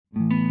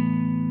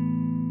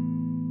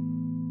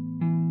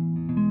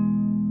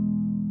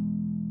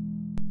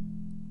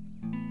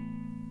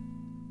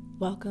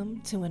Welcome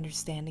to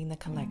Understanding the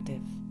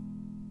Collective.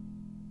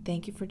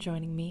 Thank you for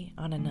joining me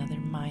on another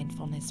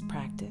mindfulness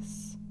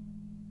practice.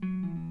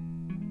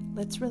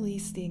 Let's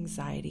release the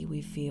anxiety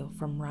we feel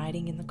from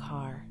riding in the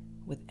car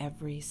with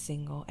every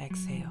single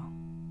exhale.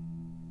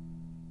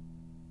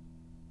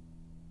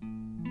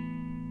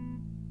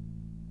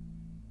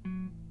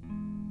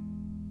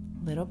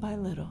 Little by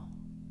little,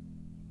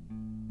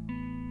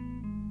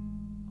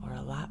 or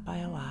a lot by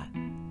a lot,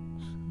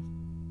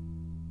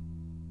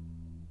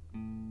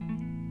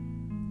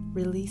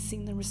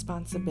 releasing the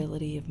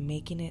responsibility of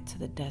making it to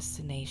the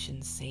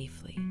destination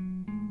safely.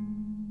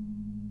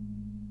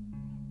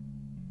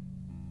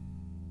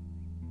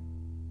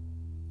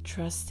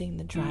 Trusting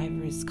the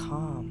driver is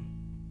calm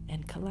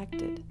and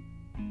collected.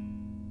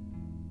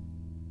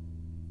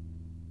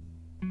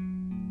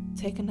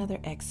 Take another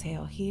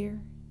exhale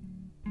here.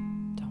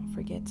 Don't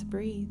forget to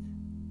breathe.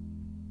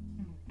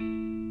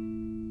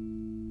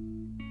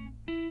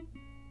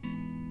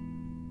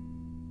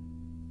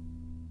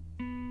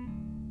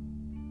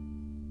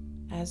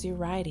 As you're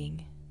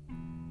riding,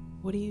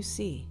 what do you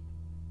see?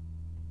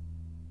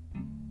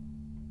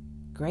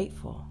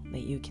 Grateful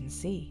that you can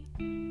see.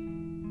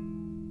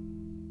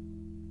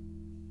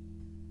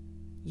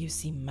 You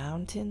see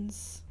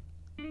mountains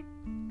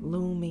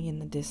looming in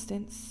the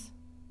distance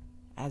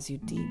as you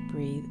deep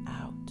breathe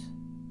out.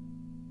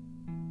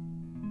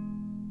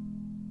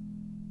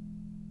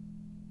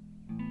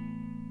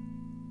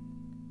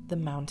 The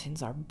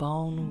mountains are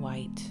bone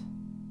white.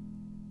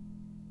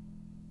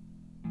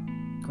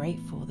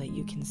 Grateful that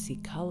you can see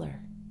color.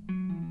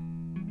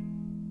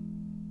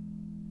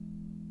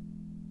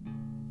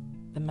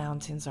 The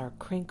mountains are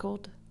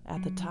crinkled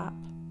at the top.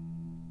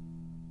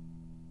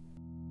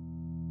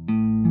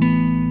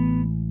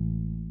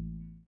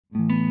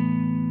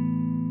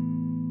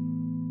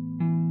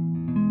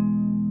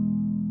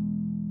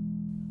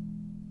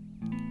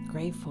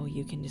 Grateful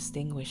you can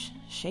distinguish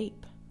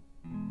shape.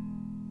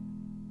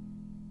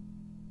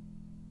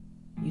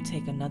 You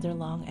take another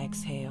long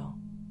exhale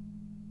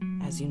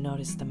as you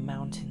notice the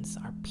mountains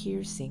are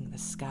piercing the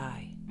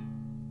sky.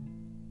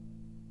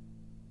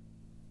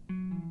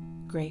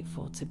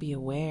 Grateful to be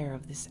aware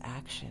of this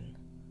action.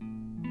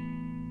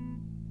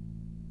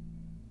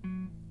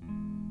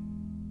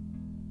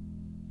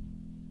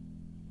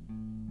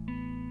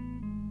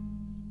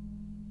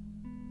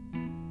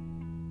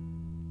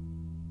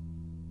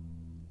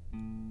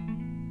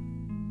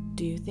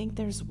 Do you think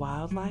there's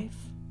wildlife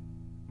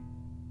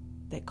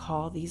that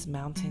call these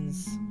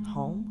mountains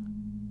home?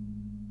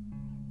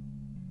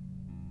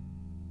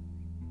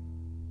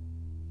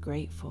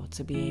 Grateful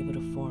to be able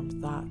to form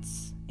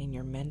thoughts in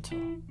your mental.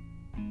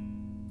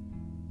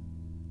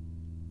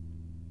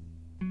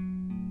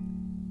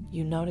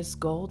 You notice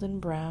golden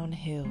brown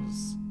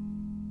hills.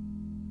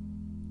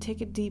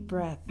 Take a deep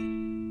breath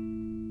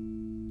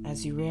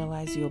as you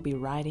realize you'll be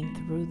riding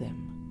through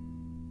them.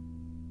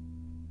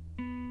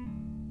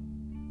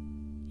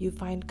 You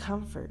find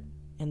comfort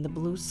in the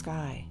blue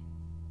sky,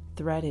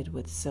 threaded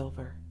with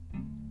silver.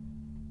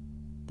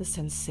 The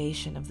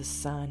sensation of the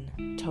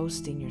sun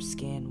toasting your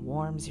skin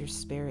warms your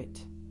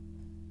spirit.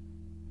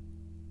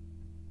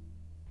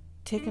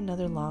 Take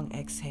another long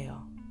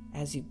exhale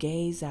as you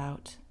gaze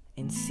out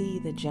and see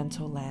the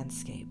gentle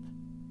landscape.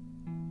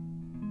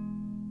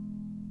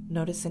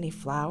 Notice any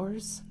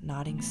flowers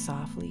nodding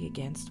softly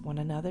against one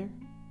another.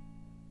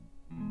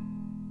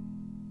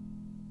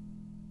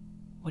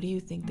 What do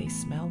you think they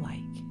smell like?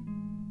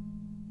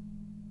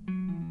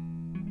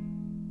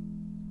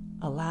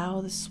 Allow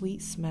the sweet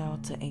smell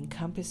to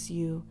encompass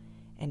you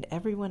and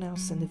everyone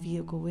else in the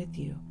vehicle with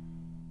you,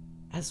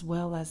 as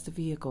well as the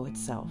vehicle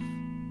itself.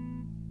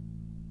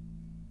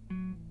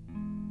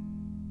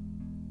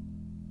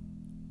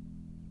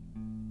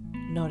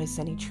 Notice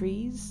any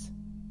trees?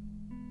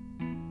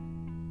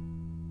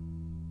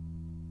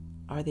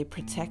 Are they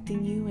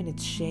protecting you in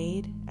its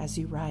shade as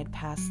you ride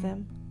past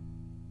them?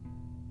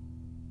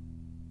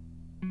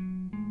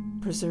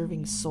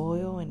 Preserving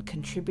soil and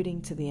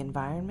contributing to the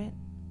environment?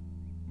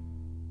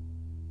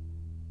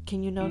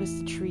 Can you notice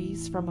the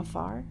trees from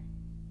afar?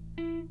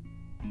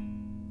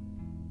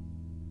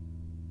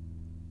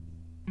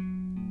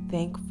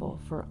 Thankful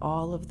for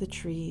all of the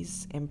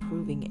trees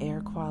improving air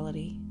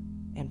quality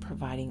and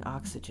providing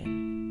oxygen.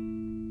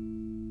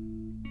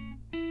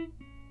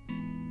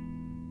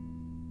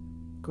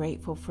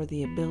 Grateful for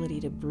the ability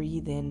to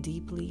breathe in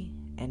deeply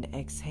and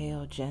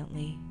exhale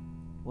gently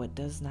what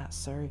does not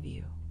serve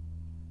you.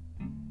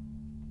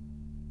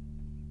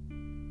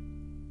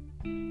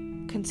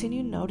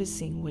 Continue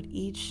noticing what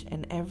each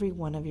and every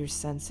one of your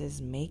senses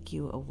make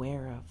you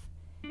aware of,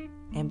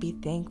 and be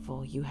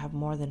thankful you have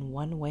more than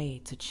one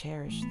way to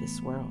cherish this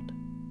world.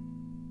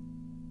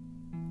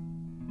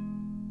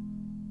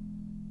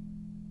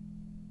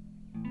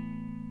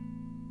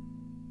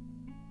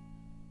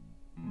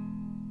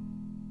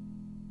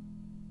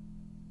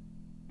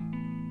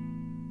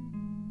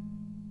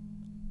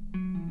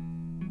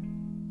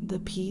 The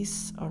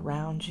peace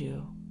around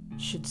you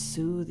should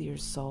soothe your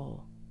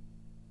soul.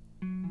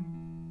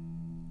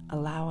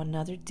 Allow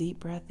another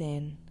deep breath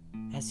in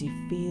as you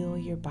feel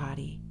your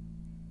body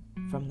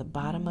from the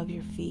bottom of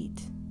your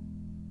feet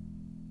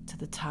to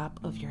the top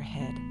of your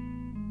head.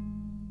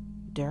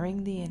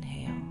 During the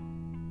inhale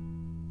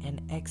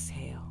and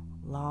exhale,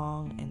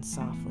 long and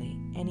softly,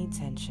 any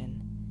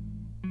tension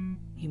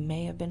you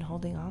may have been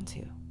holding on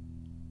to.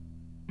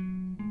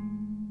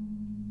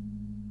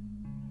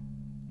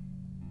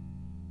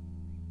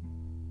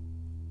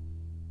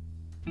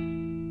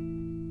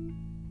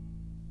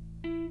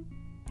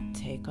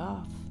 Take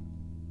off.